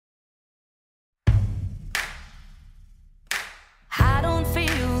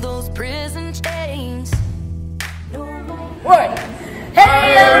one.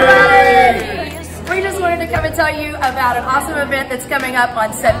 Hey everybody! We just wanted to come and tell you about an awesome event that's coming up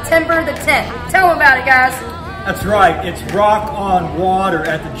on September the 10th. Tell them about it, guys. That's right. It's Rock on Water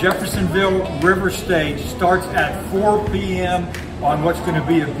at the Jeffersonville River Stage. Starts at 4 p.m. on what's going to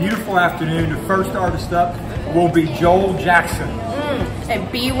be a beautiful afternoon. The first artist up will be Joel Jackson.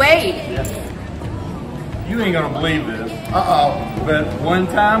 And B. Wade. Yes. You ain't gonna believe this. Uh-oh. But one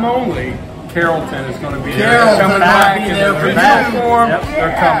time only, Carrollton is gonna be there. Carrollton Coming back might be in there their for that. uniform. Yep.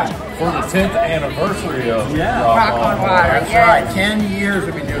 They're coming. For the 10th anniversary of Rock on Water. That's right. 10 years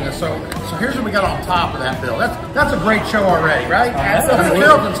we've been doing this. So here's what we got on top of that, Bill. That's a great show already, right? Absolutely.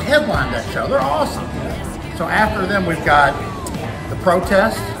 Carrollton's headlined that show. They're awesome. So after them, we've got The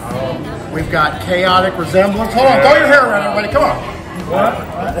Protest. We've got Chaotic Resemblance. Hold on, throw your hair around, everybody. Come on. What?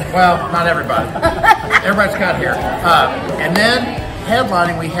 Well, not everybody. Everybody's got hair. And then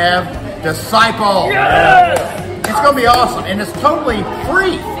headlining, we have Disciple. It's going to be awesome, and it's totally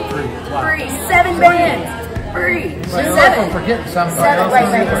free. Free. 7 bands. Free. Seems like I'm forgetting something. 7. Wait.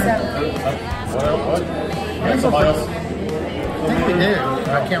 7. What? Somebody else? I think we do.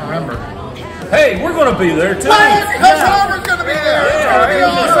 I can't remember. Hey, we're gonna be there too. Coach Harper's going to be there. It's going to be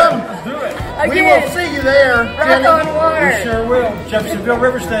awesome. Let's do it. We Again, will see you there. Rock on Water. We sure will. Jeffersonville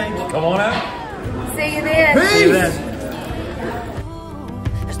River Stage. Come on out. See you then. Peace. See you then.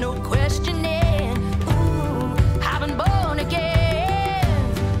 There's no question.